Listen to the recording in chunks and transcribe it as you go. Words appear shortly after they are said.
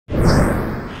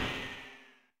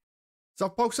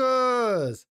Sup,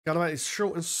 Pulsers? Gonna make this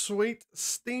short and sweet.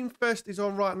 Steam Fest is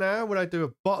on right now, where they do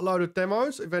a buttload of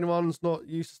demos. If anyone's not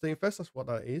used to Steam Fest, that's what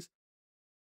that is.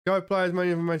 Go play as many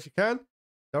of them as you can.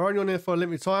 They're only on there for a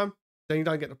limited time, then you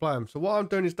don't get to play them. So what I'm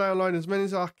doing is downloading as many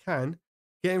as I can,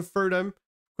 getting through them,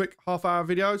 quick half-hour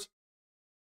videos,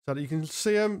 so that you can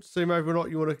see them whether or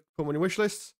not you want to put them on your wish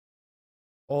lists,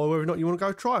 or whether or not you want to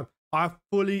go try them. I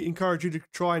fully encourage you to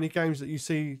try any games that you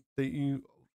see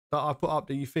that I put up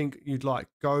that you think you'd like.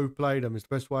 Go play them. It's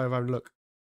the best way of having a look.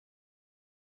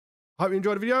 I hope you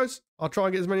enjoyed the videos. I'll try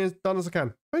and get as many done as I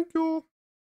can. Thank you.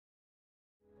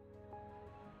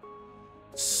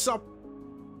 Sup,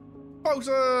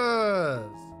 Pulsers?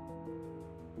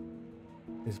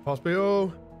 This is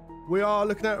Pulsebeetle. We are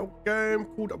looking at a game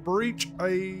called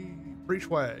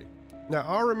Breachway. Now,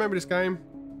 I remember this game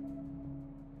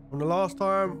from the last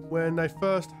time when they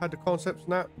first had the concepts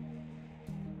and that.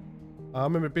 I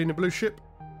remember being the blue ship.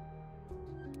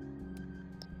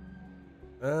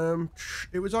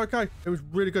 It was okay. It was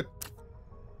really good.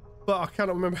 But I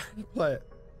cannot remember how to play it.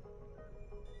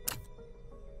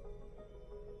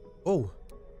 Oh.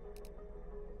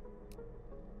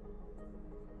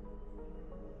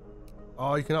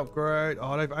 Oh, you can upgrade.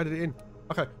 Oh, they've added it in.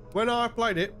 Okay, when I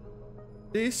played it,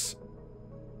 this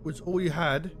was all you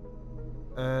had.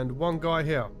 And one guy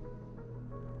here.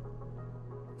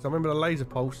 So I remember the laser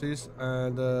pulses,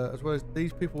 and as well as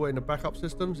these people were in the backup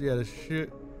systems. Yeah, the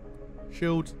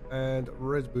shields and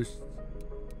res boosts.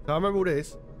 So I remember all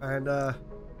this, and I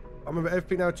remember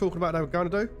everything they were talking about they were going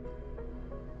to do.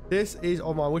 This is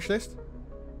on my wish list.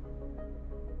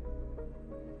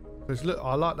 Because look,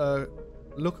 I like the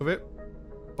look of it,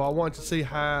 but I wanted to see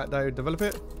how they would develop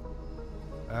it.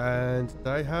 And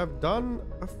they have done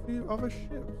a few other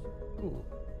ships. Ooh.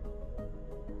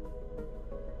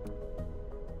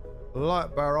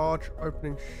 Light barrage,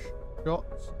 opening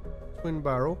shots, twin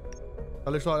barrel. It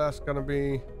looks like that's going to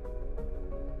be.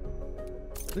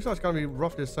 Looks like it's going to be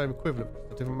roughly the same equivalent,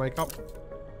 just a different makeup.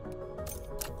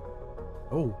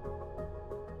 Oh,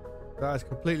 that is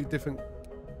completely different.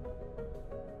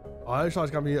 Oh, it looks like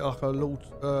it's going to be like a little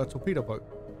torpedo boat.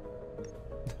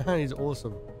 That is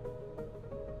awesome.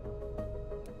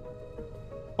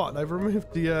 But they've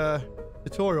removed the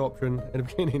tutorial option in the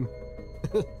beginning,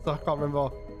 so I can't remember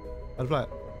how to play it.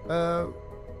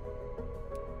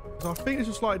 So I think this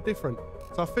is slightly different.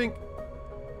 So I think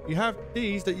you have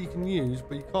these that you can use,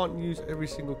 but you can't use every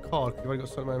single card because you've only got a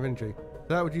certain amount of energy.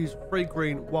 So that would use 3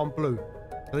 green, 1 blue.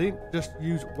 So they didn't just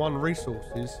use 1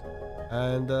 resources,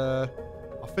 and I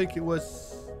think it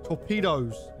was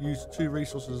torpedoes used 2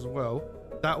 resources as well.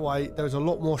 That way there's a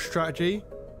lot more strategy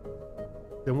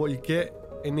than what you get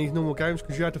in these normal games,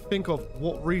 because you had to think of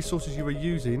what resources you were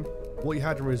using, what you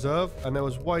had in reserve, and there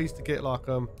was ways to get like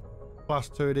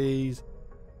 +2 of these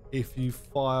if you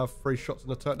fire 3 shots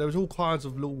in a turn. There was all kinds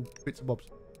of little bits and bobs.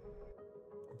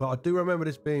 But I do remember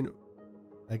this being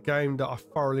a game that I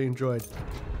thoroughly enjoyed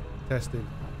testing.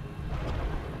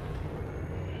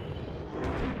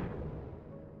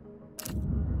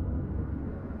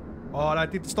 Oh, they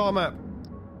did the star map.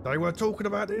 They were talking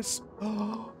about this.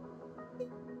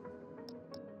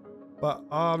 But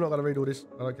I'm not going to read all this.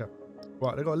 I don't care.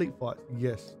 Right, they've got elite fights.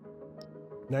 Yes.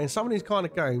 Now, in some of these kind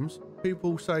of games,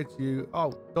 people say to you,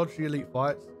 oh, dodge the elite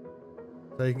fights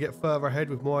so you can get further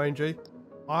ahead with more energy.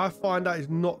 I find that is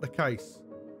not the case.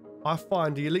 I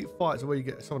find the elite fights are where you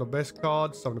get some of the best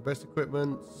cards, some of the best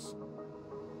equipments,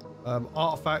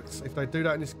 artifacts, if they do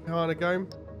that in this kind of game.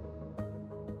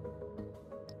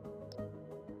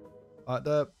 What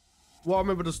I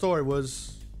remember the story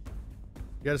was,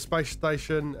 you had a space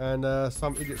station and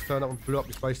some idiots turned up and blew up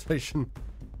the space station,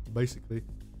 basically.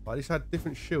 But these had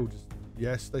different shields.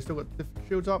 Yes, they still got different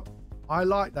shields up. I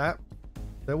like that.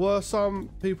 There were some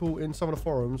people in some of the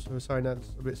forums who were saying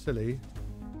that's a bit silly.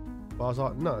 But I was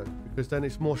like, no, because then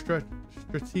it's more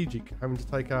strategic, having to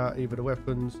take out either the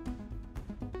weapons,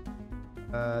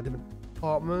 different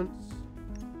departments.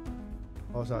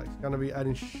 I was like, it's going to be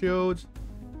adding shields.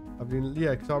 I mean,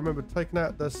 yeah, because I remember taking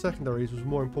out the secondaries was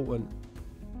more important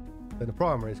than the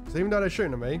primaries, because even though they're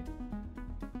shooting at me,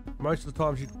 most of the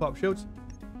times you put up shields.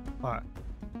 Alright,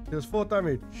 deals 4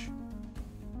 damage.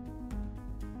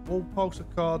 All pulsar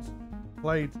cards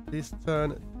played this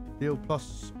turn deal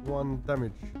 +1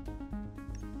 damage.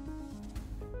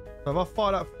 So if I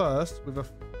fire that first with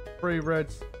 3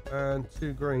 reds and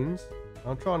 2 greens,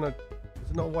 I'm trying to.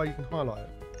 There's not a way you can highlight it.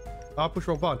 I pushed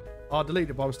the wrong button. I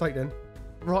deleted it by mistake then.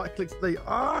 Right click to delete.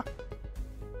 Ah!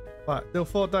 Right, deal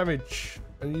 4 damage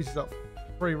and uses up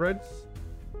 3 reds.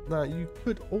 Now you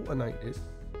could alternate this.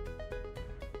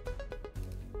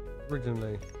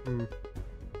 Originally.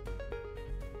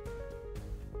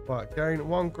 Right, gain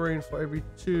 1 green for every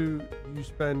 2 you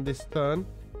spend this turn.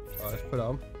 Right, let's put it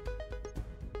on.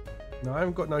 Now I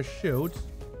haven't got no shields.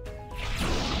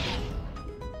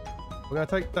 We're going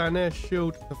to take down their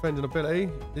shield defending ability.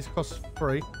 This costs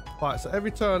 3. Right, so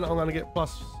every turn I'm going to get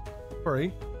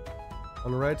 +3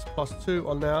 on the reds, +2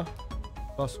 on now,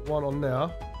 +1 on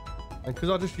now. And because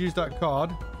I just used that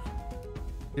card,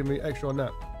 give me extra on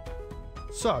that.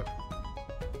 So,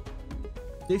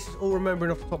 this is all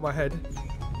remembering off the top of my head.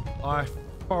 I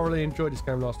thoroughly enjoyed this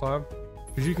game last time.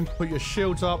 Because you can put your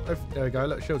shields up. There we go,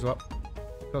 look, shields are up.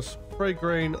 Costs 3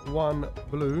 green, 1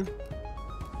 blue.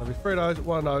 There'll be 3 of those,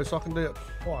 1 of those, so I can do it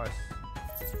twice.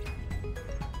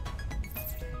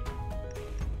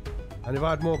 And if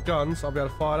I had more guns, I'll be able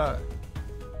to fire that.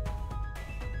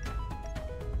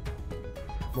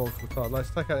 Multiple times. Let's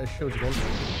take out their shields again.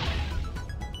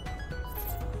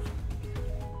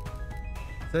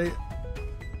 See?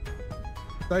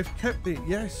 They've kept it,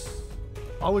 yes.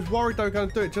 I was worried they were going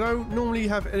to do it. Do you know, normally you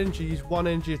have energy, use 1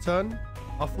 energy a turn.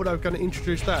 I thought they were going to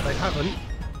introduce that. They haven't,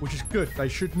 which is good. They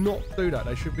should not do that.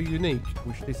 They should be unique,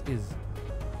 which this is.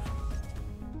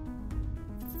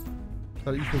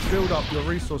 So that you can build up your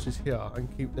resources here and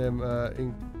keep them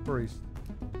increased.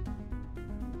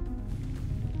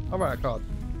 I'm right, a card.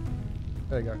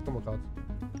 There you go. Come on, cards.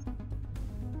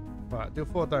 Right, deal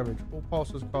 4 damage. All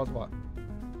pulses cards. Right.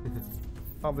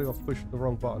 Can't believe I pushed the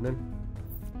wrong button then.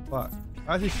 Right.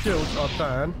 As his shields are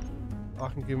down, I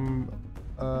can give him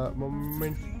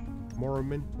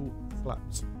monumental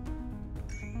slaps.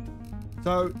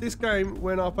 So this game,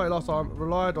 when I played last time,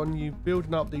 relied on you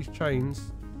building up these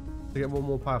chains to get more and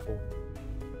more powerful.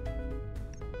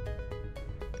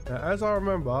 Now, as I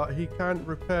remember, he can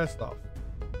repair stuff.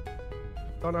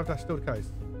 Don't know if that's still the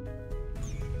case.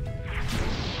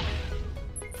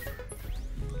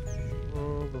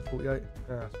 Oh, the 48.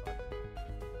 Yeah, that's fine.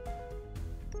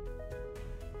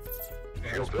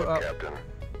 Let's put up Captain.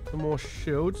 Some more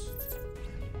shields.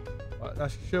 Right,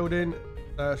 that's shielding.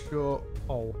 That's your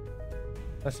hole.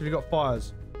 That's if you got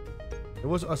fires. There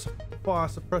was a fire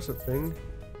suppressor thing.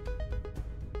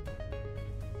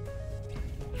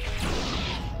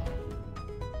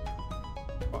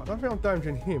 Right, I don't think I'm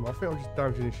damaging him. I think I'm just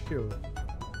damaging his shield.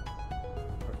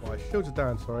 Right, his shields are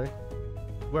down, sorry.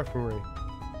 Weaponry.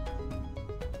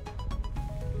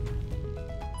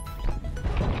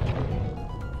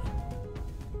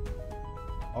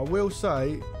 I will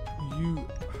say, you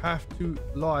have to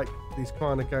like these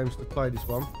kind of games to play this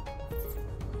one.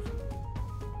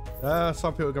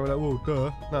 Some people are going like, well,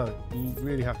 duh. No, you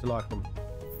really have to like them.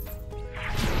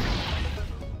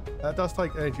 That does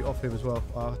take energy off him as well.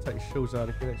 I'll take his shields out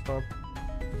again next time.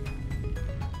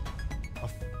 I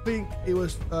think it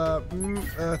was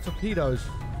torpedoes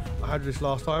I had this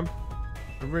last time.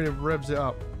 It really revs it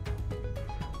up.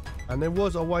 And there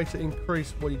was a way to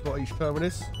increase what you got each turn with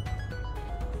this.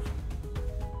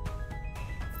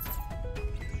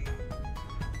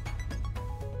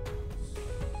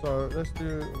 So let's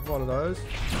do one of those.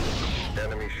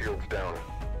 Enemy shields down.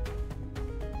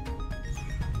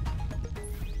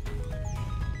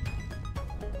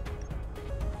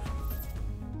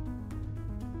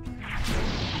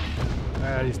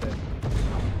 And he's dead.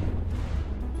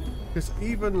 Because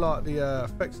even like the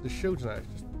effects of the shields and that, it's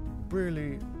just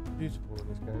really beautiful in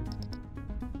this game.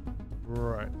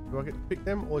 Right. Do I get to pick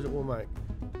them or is it automatic?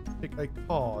 Pick a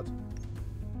card.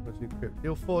 Let's equip.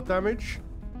 Deal 4 damage.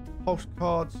 Pulse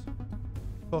cards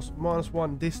cost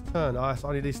 -1 this turn. Ah, it's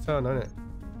only this turn, isn't it?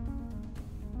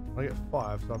 I get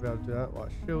 5, so I'll be able to do that.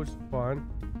 Right, shields fine.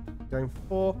 Gain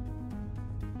 4.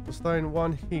 Sustain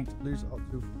 1 heat. Lose up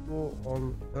to 4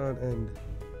 on turn end.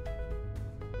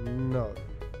 No.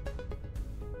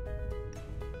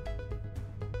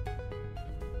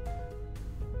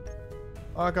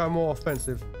 I go more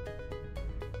offensive.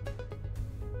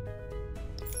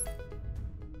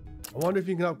 I wonder if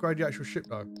you can upgrade the actual ship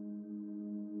though.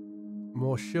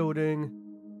 More shielding.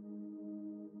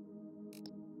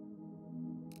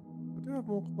 I do have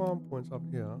more command points up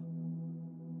here.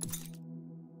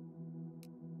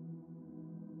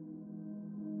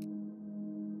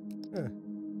 Yeah.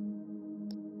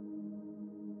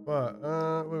 Right, where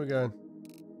are we going?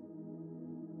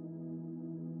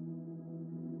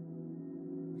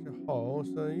 That's your hull,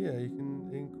 so yeah, you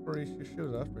can increase your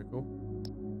shield. That's pretty cool.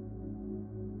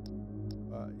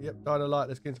 Yep, died of light,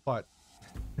 let's get into fight.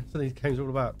 That's what these games are all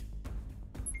about.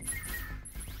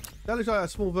 That looks like a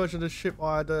small version of the ship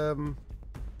I had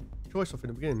choice of in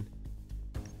the beginning.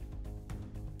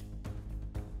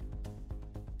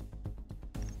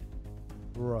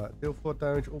 Right, deal 4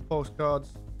 damage, all pulse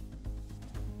cards.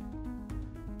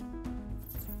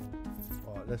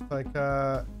 Alright, let's take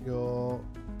your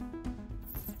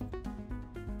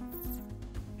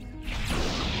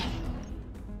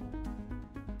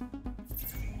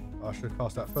I should have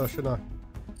cast that first, shouldn't I?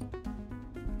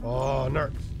 Oh,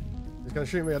 nerds. He's going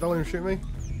to shoot me. I don't want him to shoot me.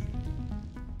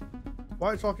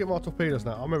 Why don't I get my torpedoes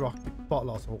now? I remember I kicked butt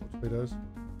last time with torpedoes.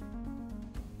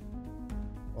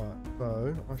 Right,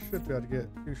 so I should be able to get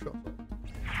 2 shots off.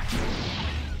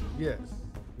 Yes.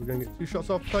 We're going to get 2 shots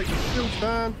off. Take the shields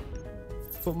down.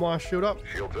 Put my shield up.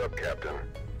 Shields up, Captain.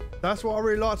 That's what I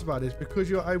really liked about this, because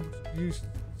you're able to use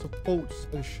supports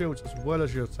and shields as well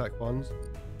as your attack ones.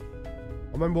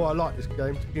 I remember what I liked this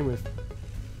game to begin with.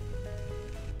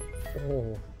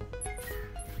 Oh.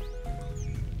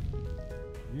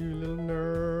 You little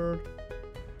nerd.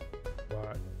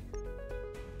 Right.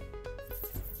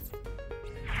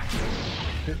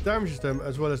 It damages them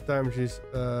as well as damages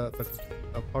the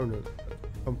opponent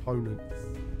components.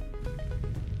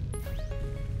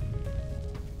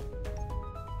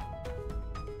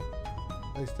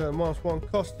 Next turn, -1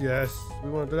 cost. Yes,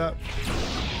 we want to do that.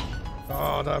 Oh,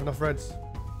 I don't have enough reds.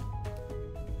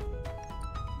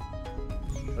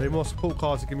 I need more support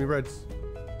cards to give me reds.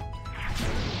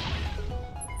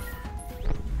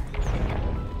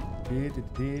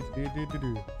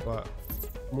 Right,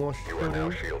 more You are now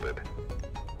shielded.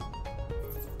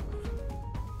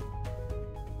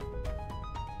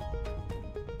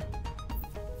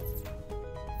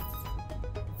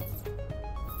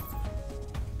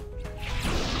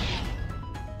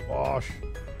 Gosh.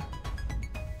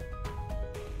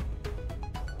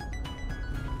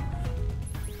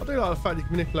 I do like the fact you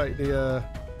can manipulate the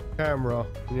camera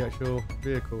in the actual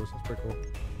vehicles. That's pretty cool.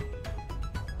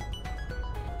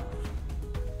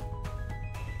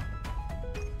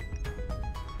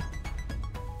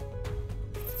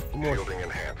 More Shielding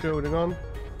enhanced. shielding on.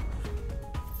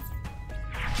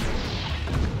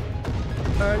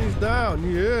 And he's down.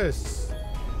 Yes.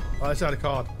 Oh, let's add a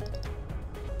card.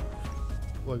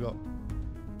 What I got?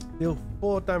 Deal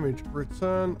 4 damage.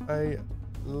 Return a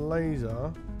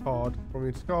laser card from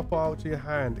your discard pile to your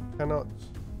hand. It cannot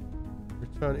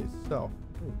return itself.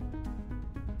 Ooh.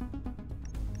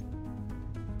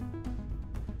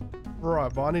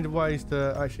 Right, but I need ways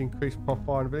to actually increase my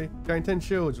fire ability. Gain 10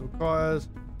 shields. Requires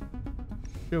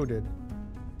shielded.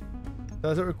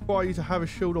 Does it require you to have a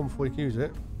shield on before you can use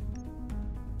it?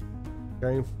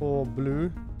 Gain 4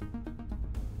 blue.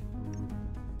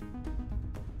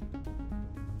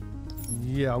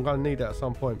 Yeah, I'm going to need that at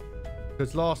some point.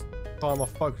 Because last time I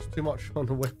focused too much on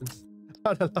the weapons. I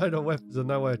had a load of weapons and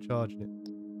no way of charging it.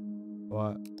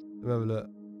 Right, let me have a look.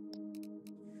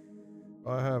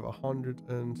 I have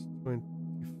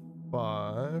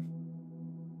 125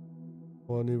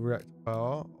 for new reactor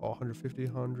power, or 150,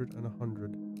 100, and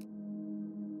 100.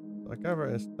 I gather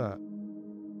it as that.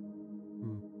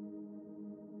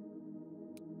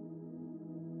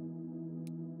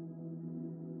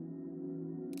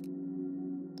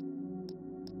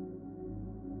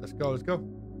 Let's go, let's go.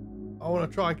 I want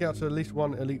to try and get out to at least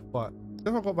 1 elite fight.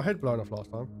 Then I got my head blown off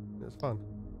last time. It was fun.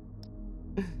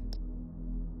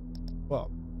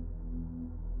 Well,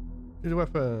 here's the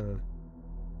weapon.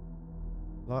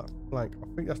 Light flank. I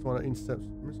think that's the one that intercepts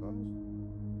missiles.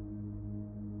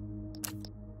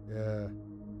 Yeah.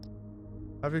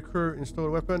 Have your crew install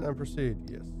the weapon and proceed.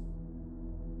 Yes.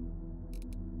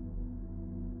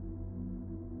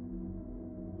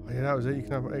 Oh, yeah, that was it. You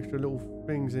can have extra little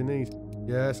things in these.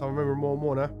 Yes, I remember more and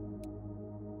more now.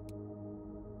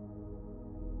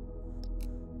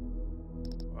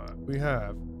 Right, we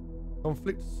have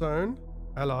conflict zone,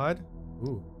 allied.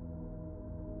 Ooh.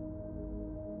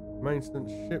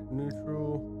 Maintenance ship,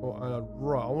 neutral, or allied.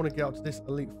 Right, I want to get up to this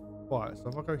elite fight. So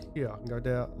if I go here, I can go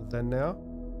down then now.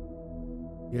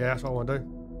 Yeah, that's what I want to do.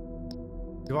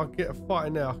 If I get a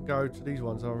fight now, I can go to these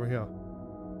ones over here.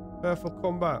 Prepare for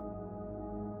combat.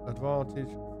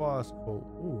 Advantage, fire support.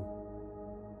 Ooh.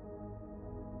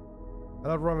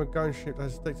 Allied Roman gunship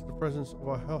has detected the presence of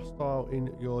a hostile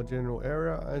in your general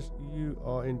area. As you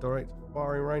are in direct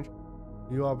firing range,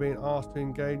 you are being asked to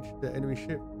engage the enemy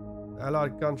ship. The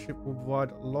Allied gunship will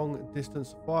provide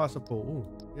long-distance fire support. Ooh,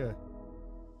 yeah.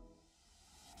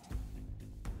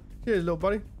 Cheers, little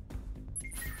buddy.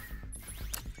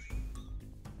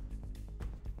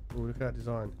 Ooh, look at that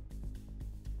design.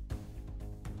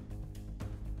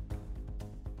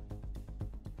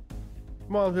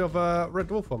 Reminds me of Red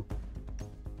Dwarf one.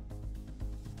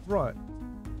 Right.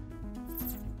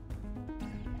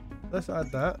 Let's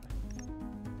add that.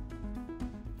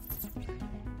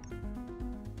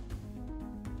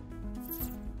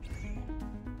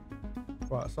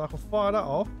 Right, so I can fire that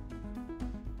off.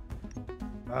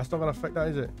 That's not going to affect that,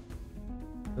 is it?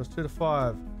 Goes 2 to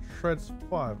 5. Shreds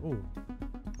 5. Ooh.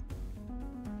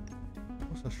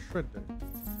 What's a shred do?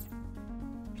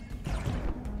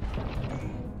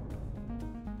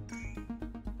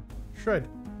 Shred.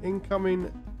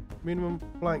 Incoming minimum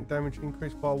flank damage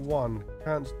increased by 1.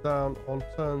 Counts down on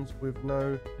turns with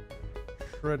no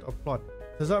shred applied.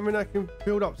 Does that mean I can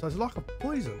build up? So it's like a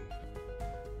poison.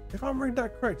 If I'm reading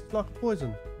that correct, it's like a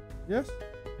poison. Yes?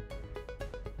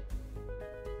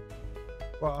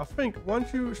 Right, I think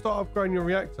once you start upgrading your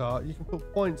reactor, you can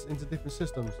put points into different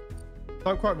systems.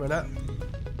 Don't quote me on that.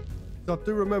 I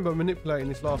do remember manipulating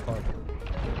this last time.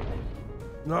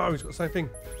 No, he's got the same thing.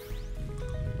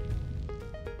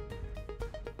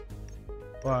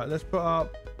 Right, let's put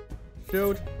up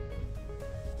shield.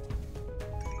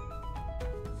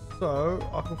 So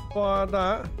I can fire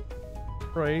that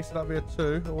 3, so that'll be a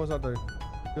 2. What does that do?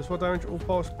 Just 1 damage. All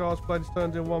pulse cards played this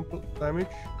turn deal 1 damage.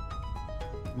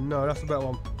 No, that's a better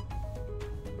one.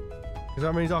 Because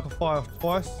that means I can fire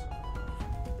twice.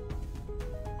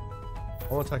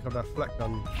 I want to take up that flak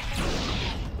gun.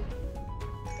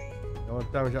 I want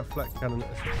to damage that flak cannon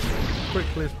as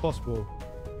quickly as possible.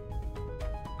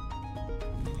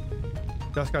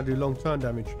 That's going to do long-term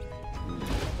damage.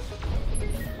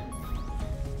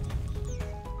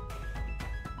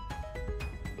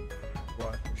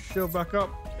 Right, shield back up.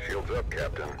 Shields up,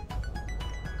 Captain.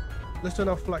 Let's do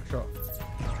another flak shot.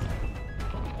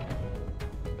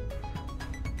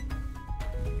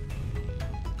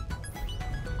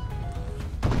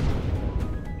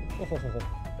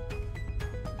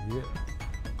 Yeah.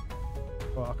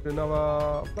 Right, I can do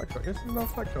another flak shot. Yes, another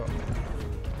flak shot.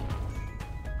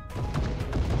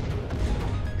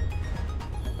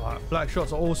 Right, flak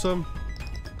shots are awesome.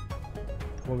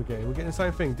 What are we getting? We're getting the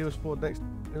same thing. Deals for next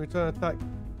return attack.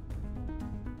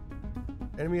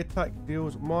 Enemy attack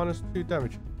deals -2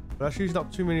 damage. But that's using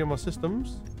up too many of my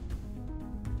systems.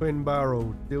 Twin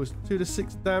barrel deals 2 to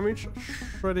 6 damage.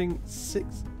 Shredding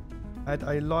 6. Add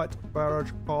a light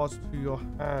barrage card to your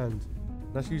hand.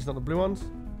 That's using up the blue ones.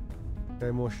 Okay,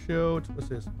 more shield. What's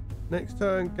this? Next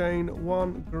turn, gain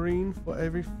 1 green for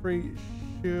every 3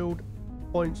 shield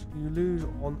points you lose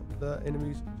on the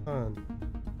enemy's turn.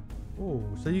 Oh,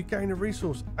 so you gain a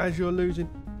resource as you're losing.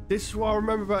 This is what I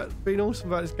remember about being awesome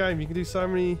about this game. You can do so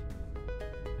many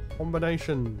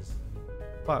combinations.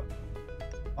 But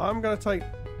I'm going to take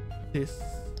this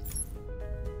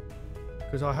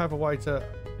because I have a way to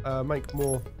make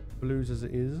more blues as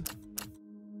it is.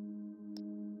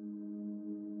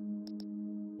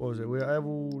 What was it? We're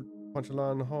able to punch a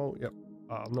line in the hole. Yep.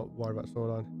 I'm not worried about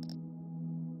storyline.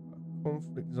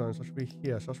 Conflict zones. I should be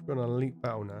here. So I should be on an elite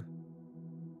battle now.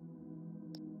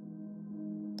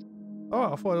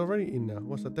 Oh, I thought I was already in now.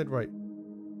 What's the dead rate?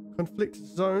 Conflict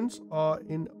zones are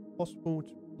impossible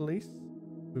to police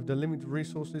with the limited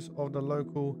resources of the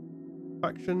local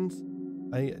factions.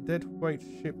 A dead weight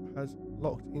ship has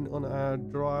locked in on our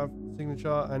drive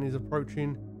signature and is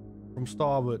approaching from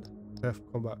starboard. Prepare for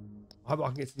combat. I hope I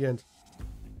can get to the end.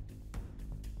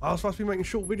 I was supposed to be making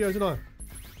short videos, didn't I?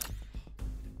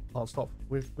 Can't stop.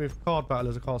 With card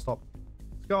battlers, I can't stop.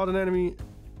 Discard an enemy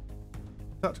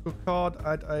tactical card.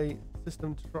 Add a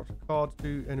system disruptor card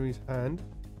to enemy's hand.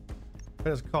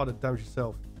 There's a card that damages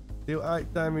yourself. Deal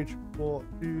 8 damage for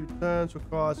 2 turns.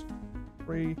 Requires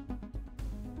 3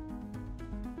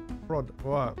 prod.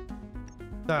 Right.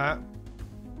 That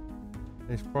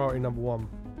is priority number 1.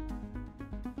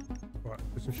 Right,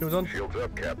 put some shields on. Shields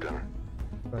up, Captain.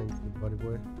 Thank you, buddy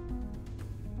boy.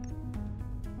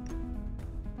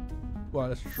 Right,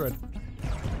 let's shred.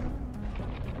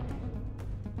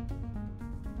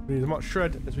 We need as much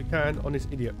shred as we can on this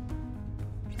idiot.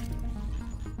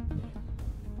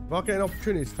 If I get an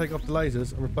opportunity to take off the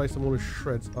lasers and replace them all with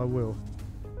shreds, I will.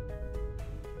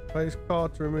 Play this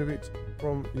card to remove it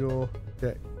from your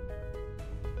deck.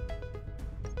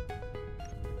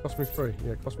 It cost me 3.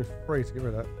 Yeah, it cost me 3 to get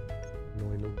rid of that.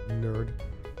 Annoying little nerd.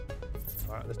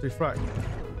 Alright, let's do frag.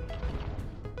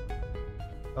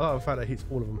 I like the fact that it hits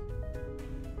all of them.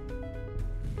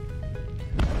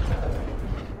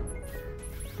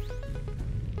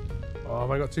 Oh,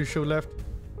 have I got 2 shield left?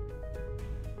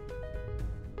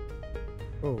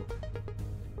 Oh.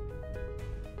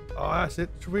 Oh, that's it.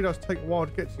 Torpedoes take a while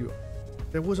to get to you.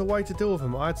 There was a way to deal with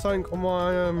them. I had something on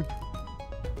my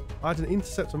I had an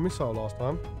interceptor missile last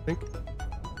time, I think.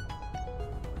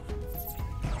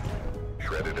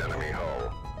 Shredded enemy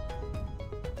hull.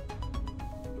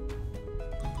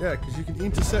 Yeah, because you can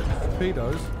intercept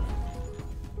torpedoes.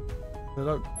 They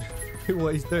don't do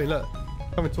what he's doing. Look,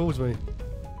 coming towards me.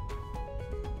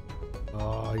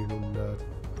 Ah, you little nerd.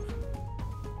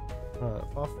 Alright,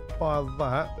 if I fire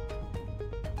that,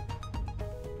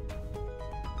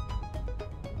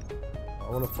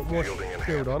 I want to put more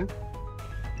shield on.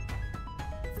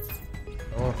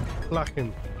 I want to flack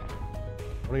him.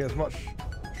 I want to get as much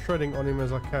shredding on him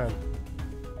as I can.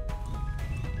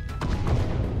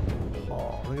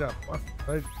 Look at that.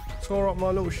 They tore up my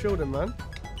little shielding, man.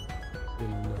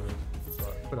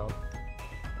 Right, put it on.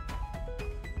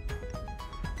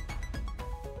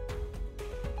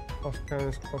 Cost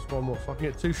cannons, cost one more. So I can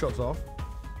get 2 shots off.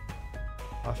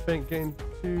 I think getting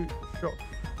 2 shots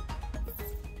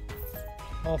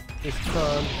off this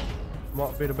turn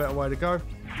might be the better way to go.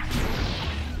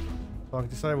 So I can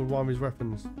disable one of his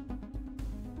weapons.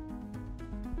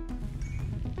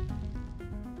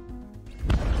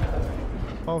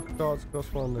 Polka cards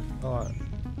cost 1. Alright.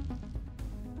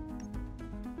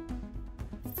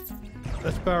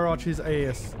 Let's barrage his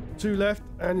AS. 2 left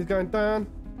and he's going down.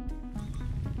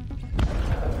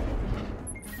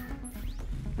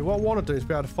 What I want to do is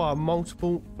be able to fire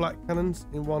multiple flak cannons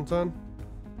in one turn.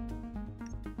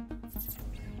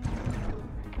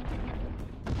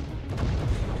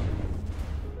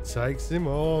 Takes him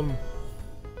on.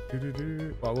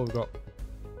 Right, what have we got?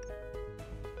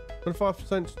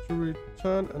 25% to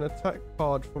return an attack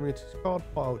card from your discard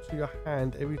pile to your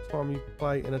hand every time you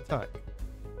play an attack.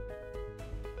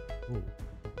 Ooh.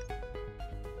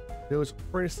 Deals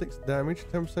 3 to 6 damage,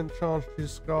 10% chance to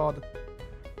discard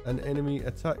an enemy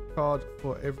attack card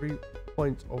for every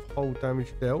point of hull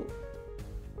damage dealt.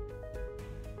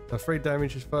 So 3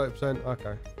 damage is 30%.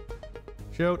 Okay.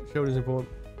 Shield is important.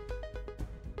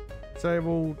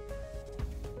 Disable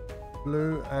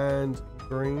blue and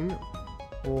green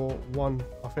for 1,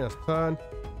 I think that's turn.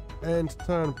 End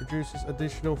turn produces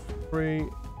additional 3.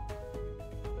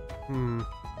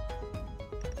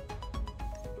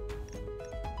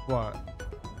 Right.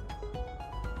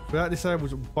 So that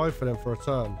disables both of them for a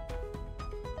turn.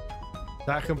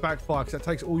 That can backfire because that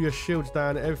takes all your shields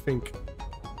down, everything.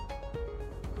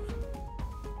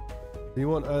 So you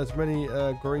want as many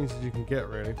greens as you can get,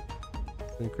 really,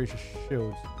 to increase your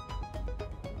shields.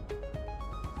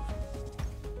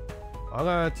 I'm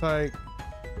gonna take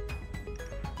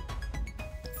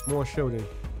more shielding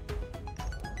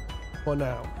for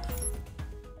now.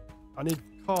 I need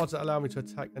cards that allow me to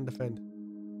attack and defend.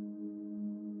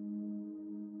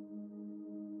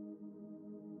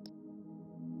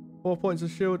 Four points of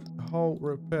shield, hull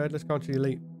repaired. Let's go to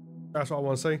elite. That's what I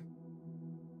want to see.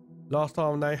 Last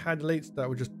time they had elites that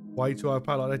were just way too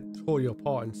overpowered, like they tore you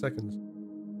apart in seconds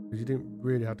because you didn't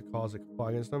really have the cards that could fight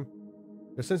against them.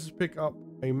 Your sensors pick up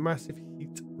a massive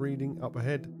heat reading up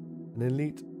ahead. An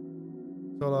elite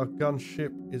solar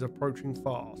gunship is approaching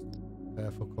fast.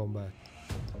 Prepare for combat.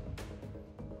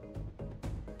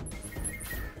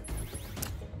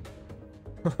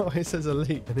 It says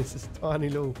elite and it's this tiny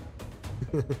little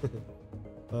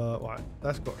right,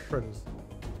 that's got shredders.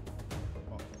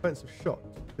 Right, offensive shot.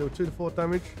 Deal 2 to 4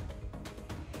 damage.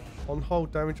 On hull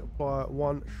damage, apply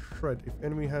 1 shred. If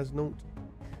enemy has 0,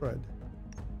 shred.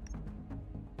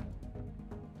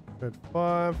 Shred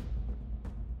 5.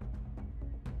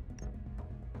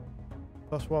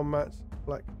 Plus 1 max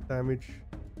black damage.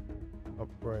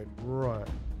 Upgrade. Right.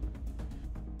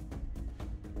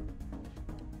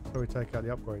 So we take out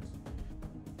the upgrades.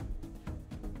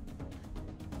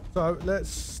 So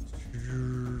let's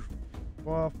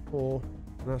 5, 4,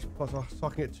 and that's plus. So I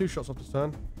can get 2 shots off this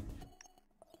turn.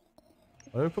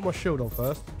 I'm gonna put my shield on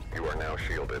first. You are now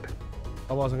shielded.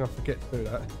 Otherwise, I'm gonna forget to do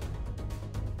that.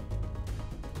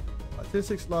 2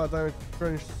 6 light damage,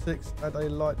 range 6. Add a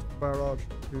light barrage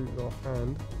to your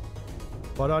hand.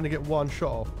 But I only get 1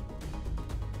 shot off.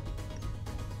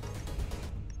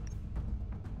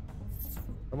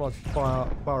 I might just fire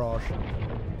barrage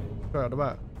straight out the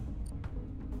bat.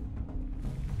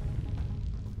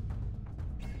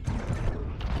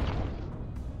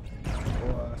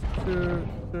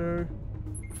 Two.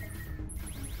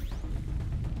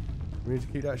 We need to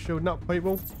keep that shielding up,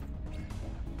 people.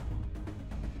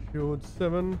 Shield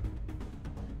 7.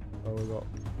 Oh, we got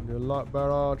the light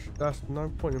barrage. That's no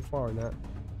point in firing that.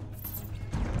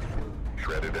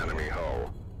 Shredded enemy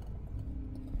hull.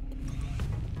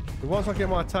 So once I get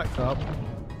my attacks up,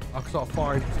 I can start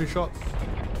firing 2 shots.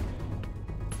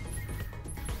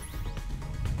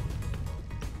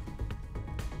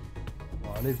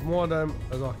 I need more of them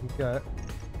as I can get.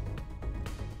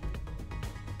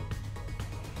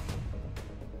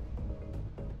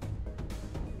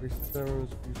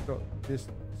 You've got this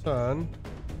turn.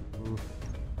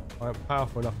 I ain't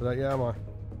powerful enough for that, yeah, am I?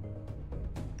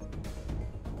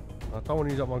 I don't want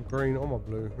to use up my green or my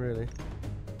blue, really.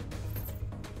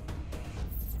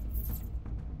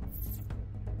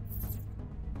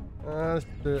 Let's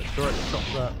do it, direct shot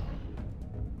for that.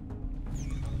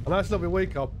 I know it's a little bit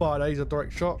weaker, but he's a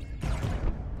direct shot.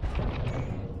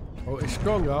 Well, it's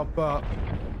stronger, but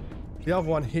the other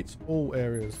one hits all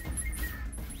areas.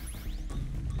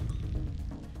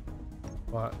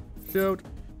 Right, shield.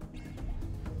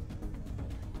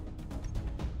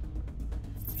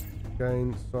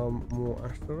 gain some more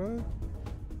asteroids.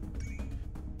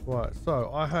 Right,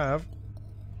 so I have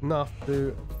enough to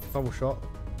do double shot.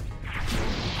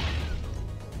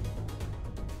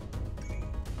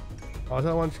 Oh,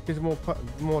 that one gives more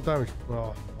damage. Oh,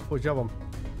 I thought it was the other one.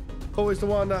 Oh, it's the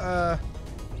one that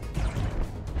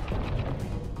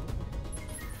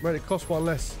made it cost one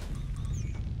less.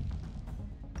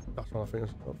 That's what I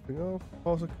think.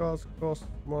 Pulse cards cost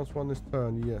 -1 this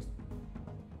turn. Yes.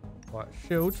 Right,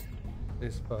 shield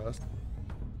is first.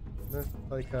 Let's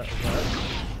take out that.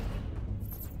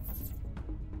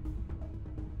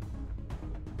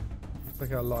 Let's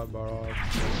take out light barrage.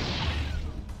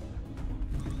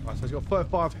 Right, so he's got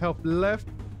 35 health left.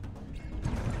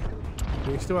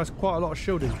 He still has quite a lot of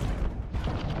shielding.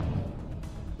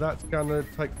 That's going to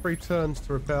take 3 turns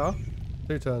to repair.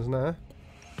 2 turns now.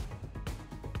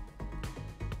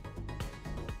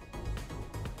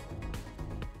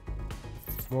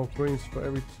 More greens for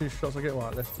every 2 shots I get.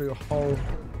 Right, let's do a whole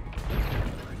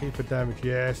heap of damage.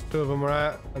 Yes, 2 of them are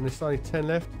out, and there's only 10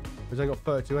 left. He's only got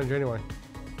 32 energy anyway.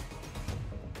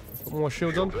 Put more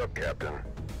shields on. Shields up, Captain.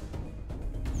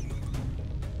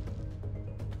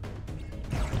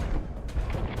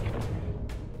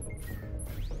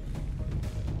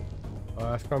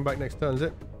 That's coming back next turn, is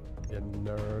it? You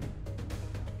nerd.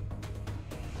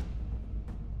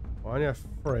 Well, I only have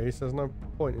 3, so there's no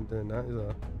point in doing that, is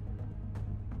there?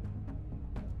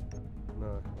 No,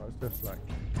 right, let's do a flag.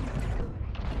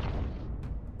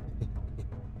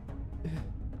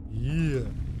 Yeah.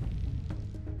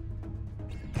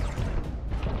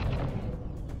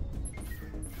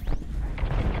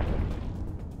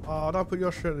 Oh, don't put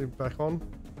your shooting back on.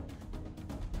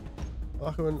 I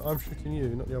like it when I'm shooting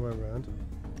you, not the other way around.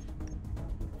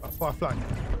 Fire flag.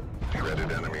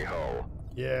 Shredded enemy hull.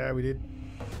 Yeah, we did.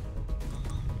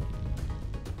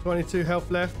 22 health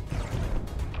left.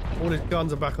 All his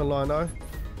guns are back online though.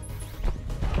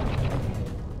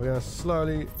 We're gonna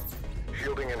slowly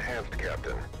Shielding enhanced,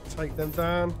 Captain. take them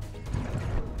down.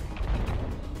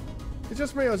 It's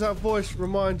just me, or does that voice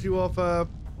remind you of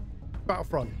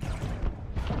Battlefront?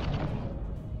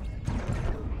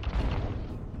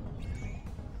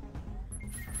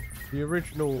 The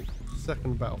original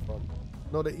second Battlefront,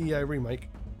 not the EA remake.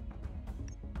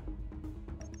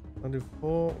 I'll do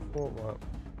 4, right.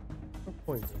 No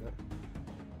point in it.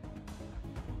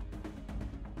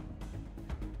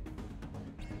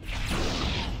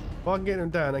 If I can get them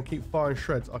down and keep firing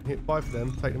shreds, I can hit both of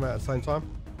them, take them out at the same time.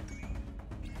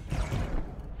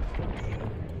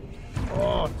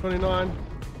 Oh, 29.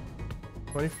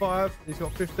 25. He's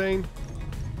got 15.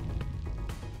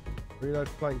 Reload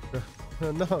flank.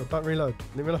 No, don't reload.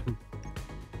 Leave me alone.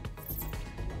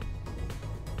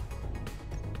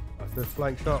 That's the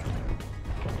flank shot.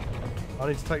 I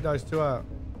need to take those 2 out.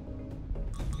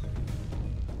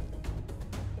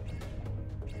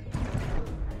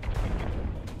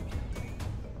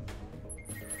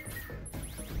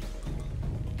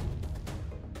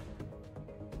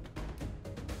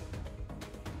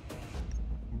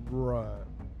 Right.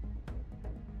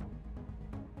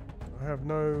 I have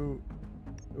no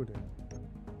building.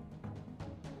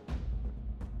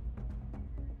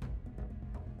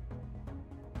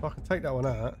 I can take that one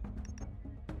out.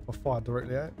 I'll fire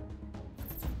directly out.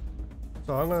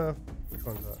 So I'm gonna. Which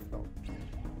one's that? Oh.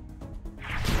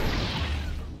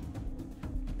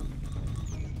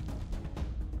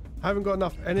 I haven't got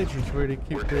enough energy to really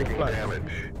keep doing flames.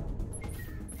 Damage.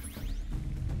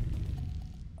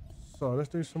 So let's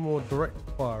do some more direct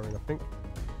firing, I think.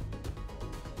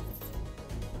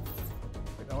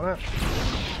 Take that one out.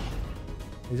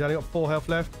 He's only got 4 health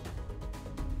left.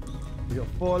 He's got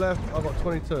 4 left. I've got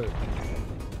 22.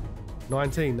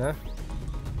 19 now.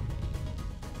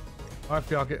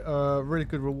 Hopefully I'll get a really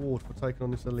good reward for taking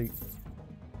on this elite.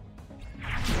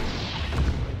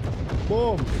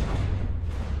 Boom!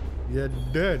 You're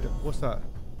dead. What's that?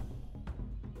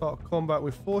 Start combat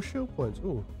with 4 shield points.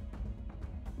 Ooh.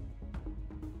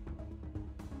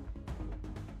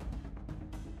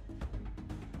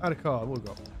 Add a card. What we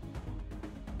got?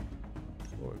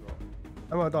 What we got?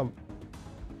 Ammo dump.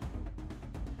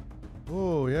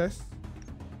 Oh, yes.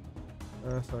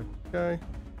 That's okay.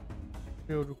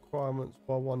 Field requirements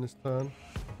by 1 this turn.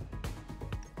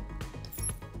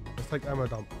 Let's take ammo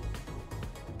dump.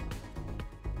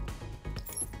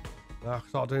 Now I can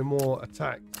start doing more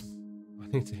attacks. I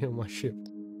need to heal my ship.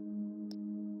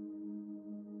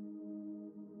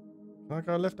 Can I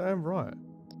go left and right?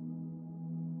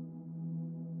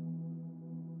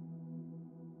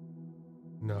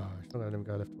 No, it's not going to let me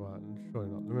go left or right. Surely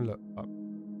not. Let me look up.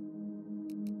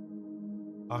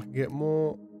 I can get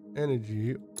more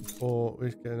energy, or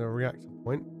it's getting a reactor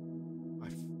point. I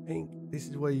think this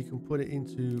is where you can put it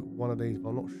into one of these, but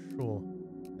I'm not sure.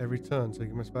 Every turn, so you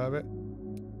can mess about a bit.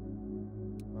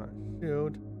 Right,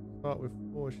 shield. Start with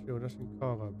 4 shield. That's in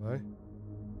cargo bay.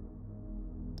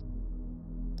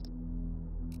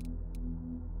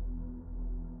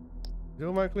 Is it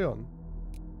automatically on?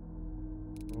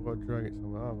 I've got to drag it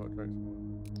somewhere. I've got to drag it somewhere.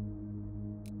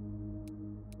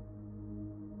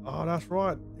 Oh, that's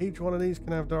right. Each one of these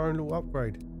can have their own little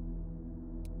upgrade.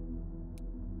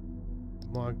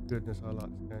 My goodness, I like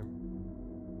this game.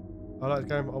 I like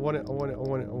this game. I want it. I want it. I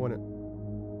want it. I want it.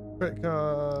 Quick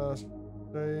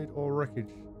speed or wreckage.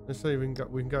 Let's see if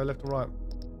we can go left or right.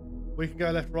 We can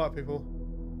go left or right, people.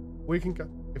 We can go.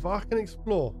 If I can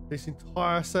explore this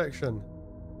entire section,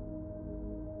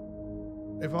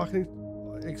 if I can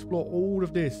explore all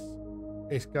of this,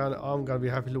 I'm going to be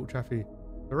a happy little chaffy.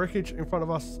 The wreckage in front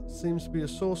of us seems to be a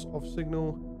source of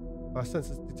signal.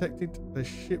 Sensors detected. The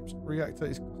ship's reactor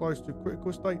is close to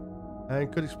critical state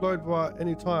and could explode by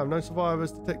any time. No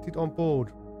survivors detected on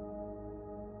board.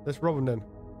 Let's rob them then.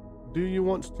 Do you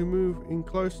want to move in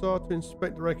closer to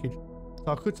inspect the wreckage? So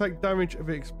I could take damage if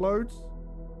it explodes,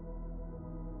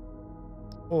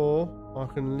 or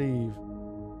I can leave.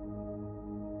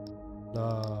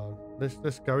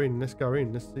 Let's go in. Let's go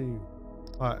in. Let's see.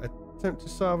 Alright, attempt to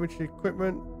salvage the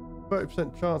equipment.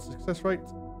 30% chance success rate.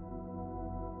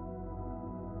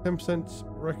 10%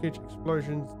 wreckage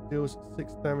explosions deals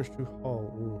 6 damage to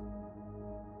hull. Ooh.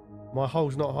 My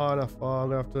hull's not high enough. Oh, I'm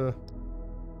gonna have to.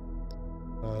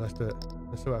 Let's do it.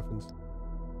 Let's see what happens.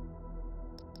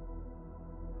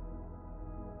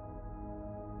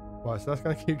 Right, so that's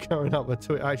gonna keep going up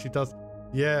until it actually does.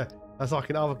 Yeah, that's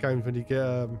like in other games when you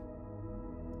get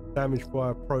damage by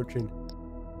approaching.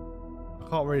 I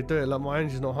can't really do it. Like my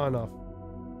engine's not high enough.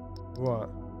 Right.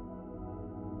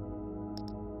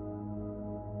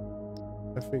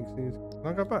 I think things. Can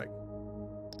I go back?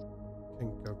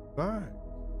 Can go back.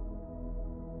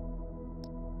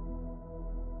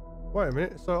 Wait a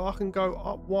minute. So I can go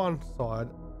up one side,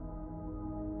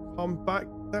 come back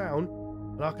down,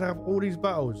 and I can have all these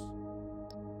battles.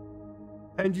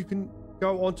 And you can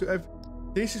go on to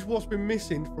this is what's been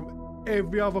missing from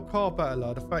every other car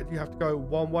battler. The fact you have to go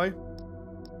one way.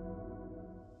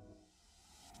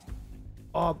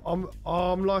 I'm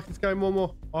liking this game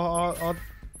more. I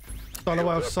don't know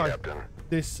what else to say.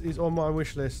 This is on my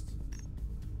wish list.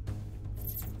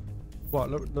 What?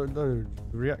 Look, no,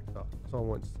 reactor. That's what I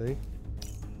want to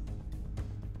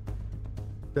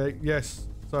see. Yes,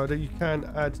 so that you can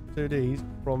add to these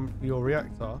from your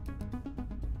reactor.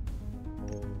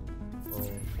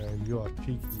 And you are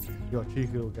cheeky. You are cheeky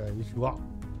little game. Yes, you are.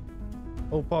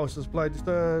 All pulses played this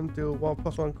turn. Deal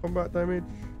 1+1 combat damage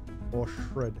or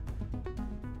shred.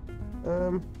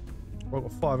 Well, I've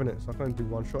got 5 in it, so I can only do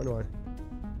 1 shot anyway.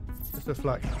 Just a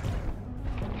flak.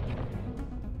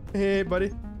 Hey,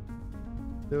 buddy.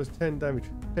 There was 10 damage.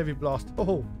 Heavy blast.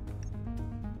 Oh.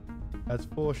 That's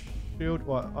 4 shield.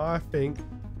 Right, I think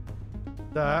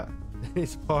that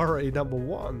is priority number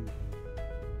 1.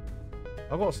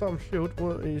 I've got some shield.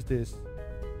 What is this?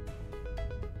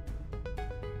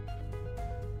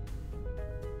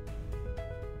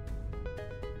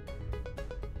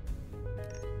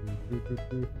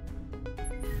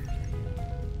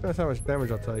 That's how much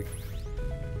damage I take.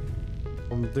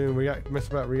 I'm doing mess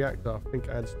about reactor. I think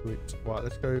adds to it. Right,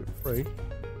 let's go 3.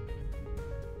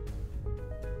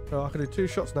 So I can do 2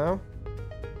 shots now.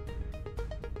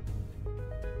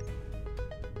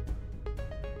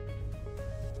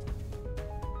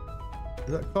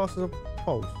 Is that classed as a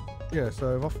pulse? Yeah,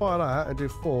 so if I fire that and do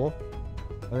 4,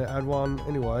 and then add 1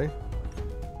 anyway,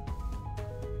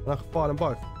 and I can fire them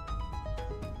both.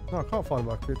 No, I can't fire them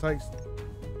both. It takes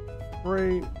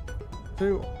 3,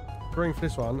 2, 3 for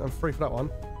this one, and 3 for that one.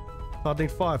 So I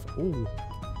need 5. Ooh.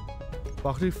 But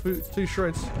I can do 2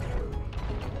 shreds.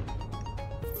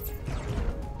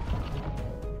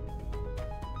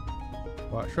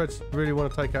 Right, shreds really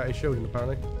want to take out his shielding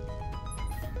apparently.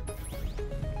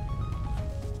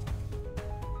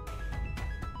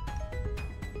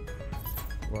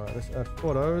 Right, let's add 4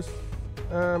 of those.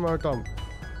 Ammo dump.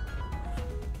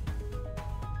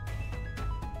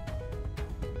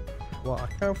 Right, I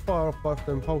can fire off both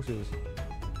them pulses.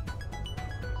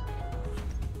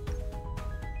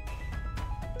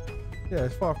 Yeah,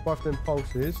 let's fire off both them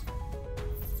pulses.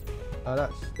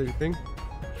 That's stupid. Enemy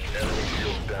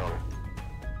shields down.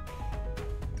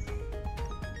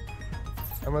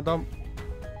 Ammo dump.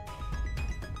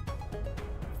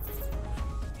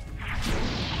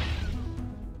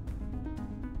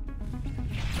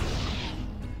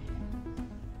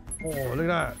 Oh, look at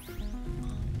that.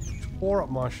 Tore up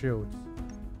my shields.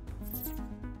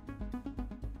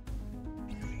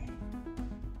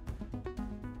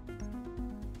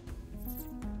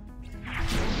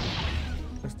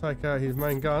 take out his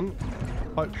main gun.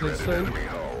 Hopefully soon. Enemy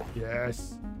hull.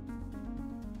 Yes.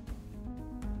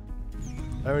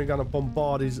 They're only going to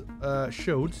bombard his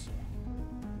shields.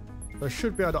 They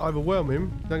should be able to overwhelm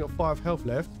him. He's only got 5 health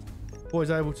left. Or he's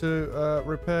able to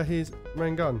repair his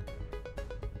main gun.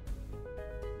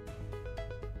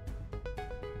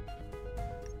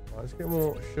 Right, let's get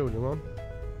more shielding on.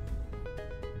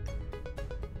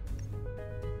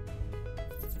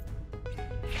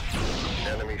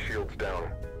 Enemy shields down.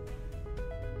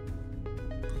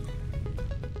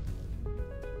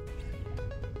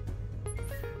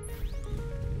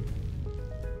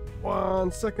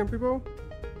 One second, people.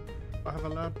 I have a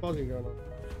loud buzzing going on.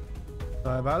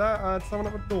 Sorry about that. I had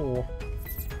someone at the door.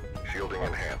 Shielding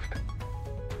enhanced.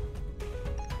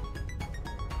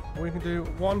 We can do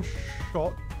one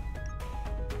shot.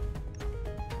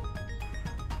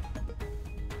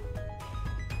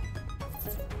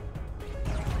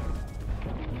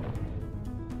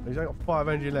 He's only got 5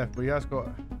 energy left, but he has got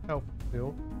health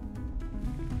still.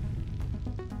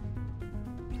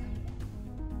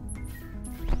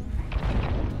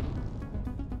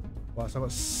 Right, so I've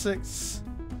got 6.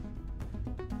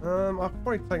 I'll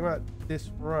probably take him out this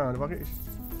round. If I get his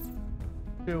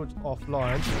shields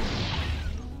offline.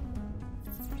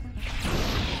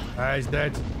 Ah, he's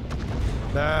dead.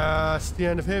 That's the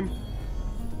end of him.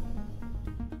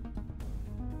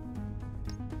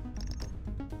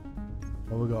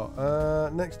 What we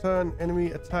got? Next turn,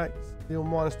 enemy attacks deal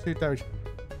 -2 damage.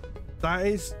 That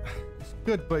is, it's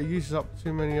good, but it uses up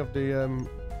too many of the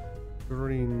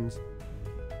greens.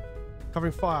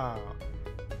 Covering fire.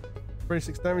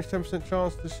 36 damage, 10%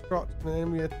 chance to destruct an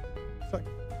enemy attack.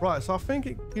 Right, so I think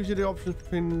it gives you the options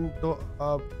between the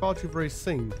artillery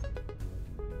scene.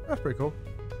 That's pretty cool.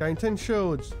 Gain 10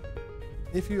 shields.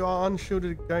 If you are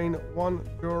unshielded, gain 1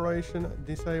 duration.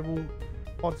 Disable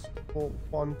pods for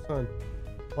 1 turn.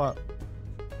 Right,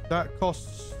 that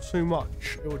costs too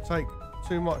much. It would take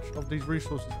too much of these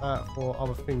resources out for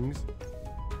other things.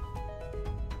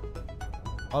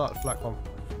 I like the black one.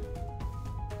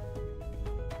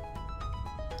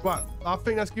 Right, I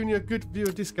think that's giving you a good view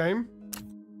of this game.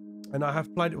 And I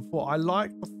have played it before. I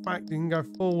like the fact you can go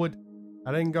forward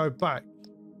and then go back.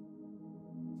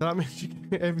 So that means you can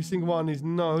hit every single one of these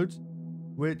nodes.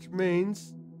 Which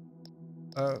means,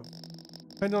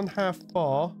 depending on how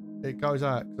far it goes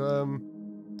out,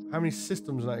 how many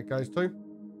systems that it goes to.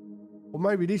 Or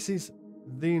maybe this is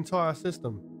the entire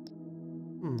system.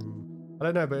 I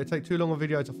don't know, but it'd take too long a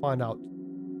video to find out.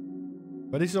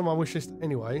 But this is on my wish list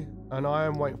anyway, and I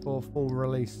am waiting for a full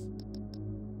release.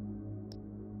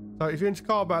 So if you're into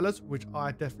car battlers, which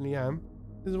I definitely am,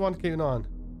 this is one to keep an eye on.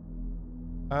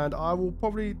 And I will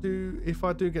probably do, if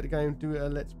I do get the game, do a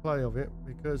let's play of it,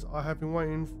 because I have been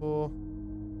waiting for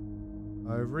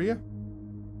over a year.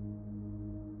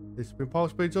 This has been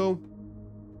Pulsebeetle.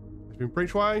 It's been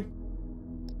Breachway.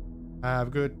 Have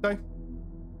a good day.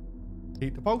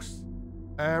 Keep the pulse.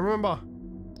 And remember,